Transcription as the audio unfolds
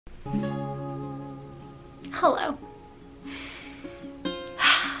Hello.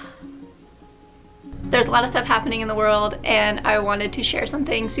 There's a lot of stuff happening in the world, and I wanted to share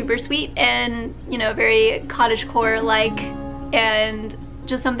something super sweet and, you know, very cottagecore-like, and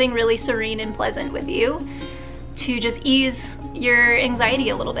just something really serene and pleasant with you to just ease your anxiety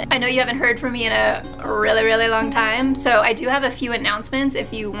a little bit. I know you haven't heard from me in a really long time, so I do have a few announcements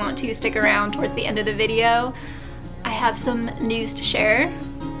if you want to stick around towards the end of the video. I have some news to share.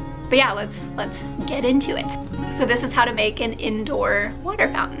 But yeah, let's get into it. So this is how to make an indoor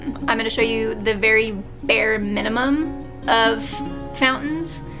water fountain. I'm gonna show you the very bare minimum of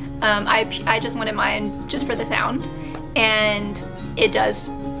fountains. I just wanted mine just for the sound, and it does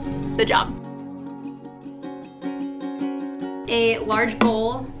the job. A large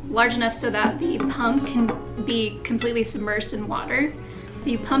bowl, large enough so that the pump can be completely submerged in water.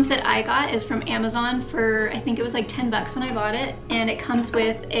 The pump that I got is from Amazon for, I think it was like 10 bucks when I bought it, and it comes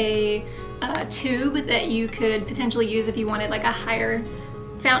with a tube that you could potentially use if you wanted like a higher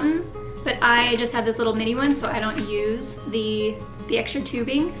fountain, but I just have this little mini one, so I don't use the extra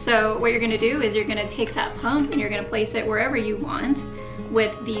tubing. So what you're gonna do is you're gonna take that pump and you're gonna place it wherever you want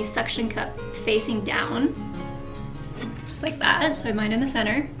with the suction cup facing down, just like that. So I have mine in the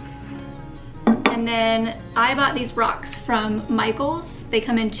center. And then I bought these rocks from Michael's. They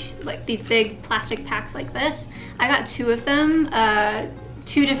come in like these big plastic packs like this. I got 2 of them,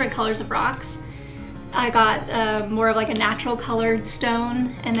 2 different colors of rocks. I got more of like a natural colored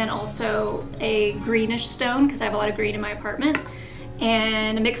stone, and then also a greenish stone because I have a lot of green in my apartment.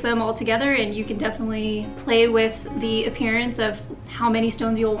 And mix them all together, and you can definitely play with the appearance of how many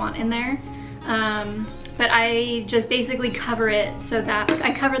stones you'll want in there. But I just basically cover it so that,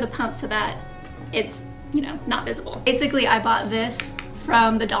 I cover the pump so that it's, you know, not visible. Basically, I bought this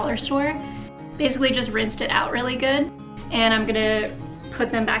from the dollar store. Basically just rinsed it out really good, and I'm gonna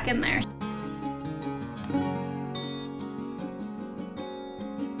put them back in there.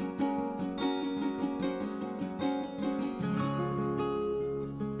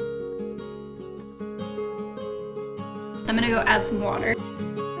 I'm gonna go add some water.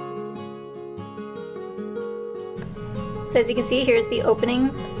 So as you can see, here's the opening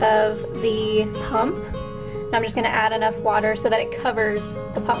of the pump. And I'm just gonna add enough water so that it covers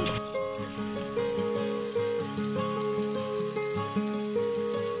the pump.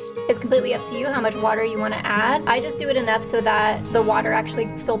 It's completely up to you how much water you wanna add. I just do it enough so that the water actually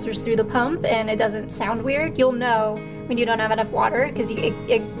filters through the pump and it doesn't sound weird. You'll know when you don't have enough water because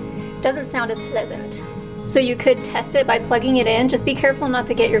it doesn't sound as pleasant. So you could test it by plugging it in. Just be careful not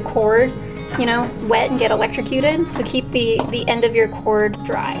to get your cord, you know, wet and get electrocuted. So keep the end of your cord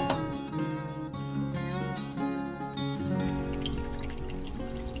dry.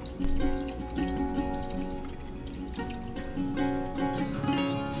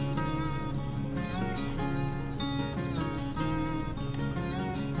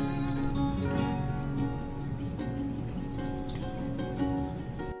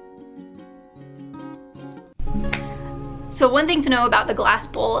 So one thing to know about the glass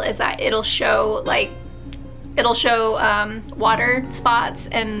bowl is that it'll show water spots,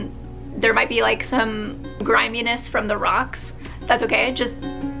 and there might be like some griminess from the rocks. That's okay, just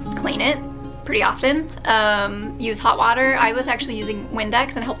clean it pretty often. Use hot water. I was actually using Windex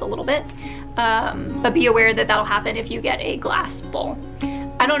and it helped a little bit, but be aware that that'll happen if you get a glass bowl.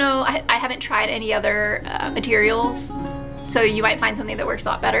 I don't know, I haven't tried any other materials, so you might find something that works a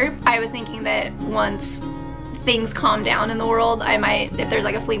lot better. I was thinking that once things calm down in the world, I might, if there's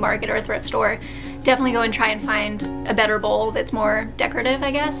like a flea market or a thrift store, definitely go and try and find a better bowl that's more decorative, I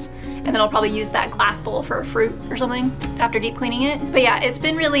guess. And then I'll probably use that glass bowl for fruit or something after deep cleaning it. But yeah, it's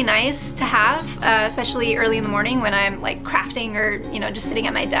been really nice to have, especially early in the morning when I'm like crafting or, you know, just sitting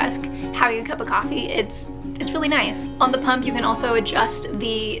at my desk having a cup of coffee. It's really nice. On the pump, you can also adjust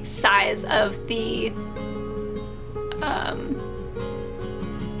the size of the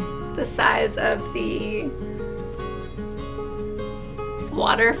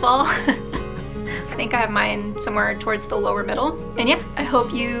waterfall. I think I have mine somewhere towards the lower middle. And yeah, I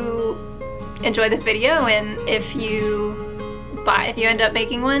hope you enjoy this video, and if you end up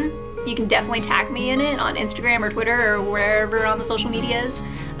making one, you can definitely tag me in it on Instagram or Twitter or wherever on the social medias.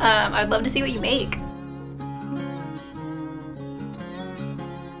 I'd love to see what you make.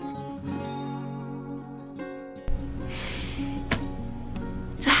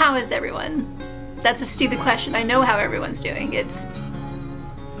 So how is everyone? That's a stupid question. I know how everyone's doing. It's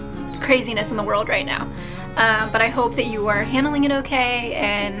craziness in the world right now. But I hope that you are handling it okay,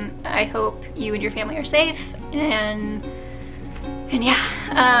 and I hope you and your family are safe, and yeah,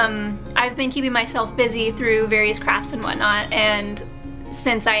 I've been keeping myself busy through various crafts and whatnot, and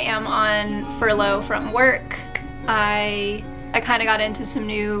since I am on furlough from work, I kind of got into some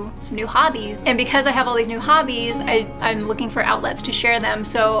new hobbies. And because I have all these new hobbies, I'm looking for outlets to share them.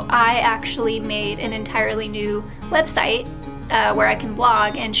 So I actually made an entirely new website where I can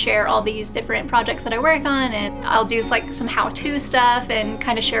blog and share all these different projects that I work on, and I'll do like some how-to stuff and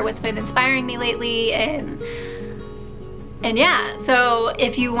kind of share what's been inspiring me lately, and yeah, so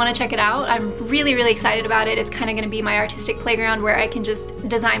if you want to check it out, I'm really excited about it. It's kind of going to be my artistic playground where I can just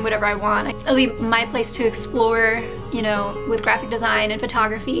design whatever I want. It'll be my place to explore, you know, with graphic design and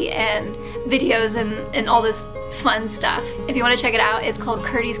photography and videos and all this fun stuff. If you want to check it out, it's called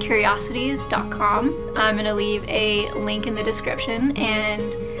curtiescuriosities.com. I'm going to leave a link in the description,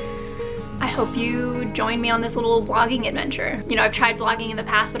 and I hope you join me on this little blogging adventure. You know, I've tried blogging in the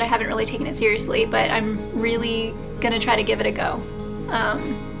past, but I haven't really taken it seriously, but I'm really gonna try to give it a go.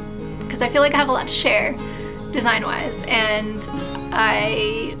 Because I feel like I have a lot to share design-wise, and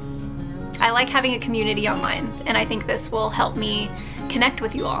I like having a community online, and I think this will help me connect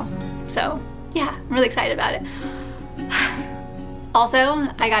with you all. So yeah, I'm really excited about it. Also,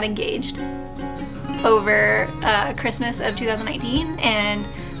 I got engaged over Christmas of 2019, and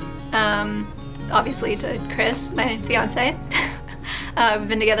obviously to Chris, my fiance. We've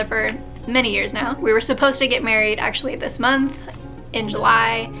been together for many years now. We were supposed to get married actually this month in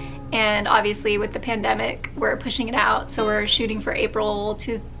July, and obviously with the pandemic we're pushing it out, so we're shooting for April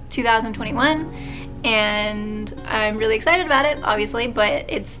 2021, and I'm really excited about it, obviously, but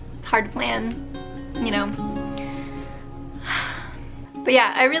it's hard to plan, you know. But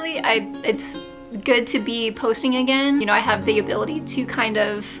yeah, it's good to be posting again. You know, I have the ability to kind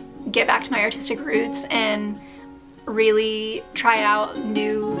of get back to my artistic roots and really try out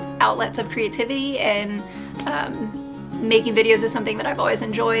new outlets of creativity, and making videos is something that I've always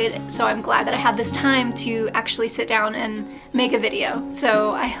enjoyed, so I'm glad that I have this time to actually sit down and make a video.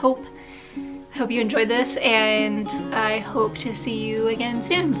 So I hope you enjoyed this, and I hope to see you again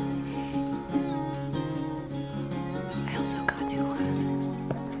soon.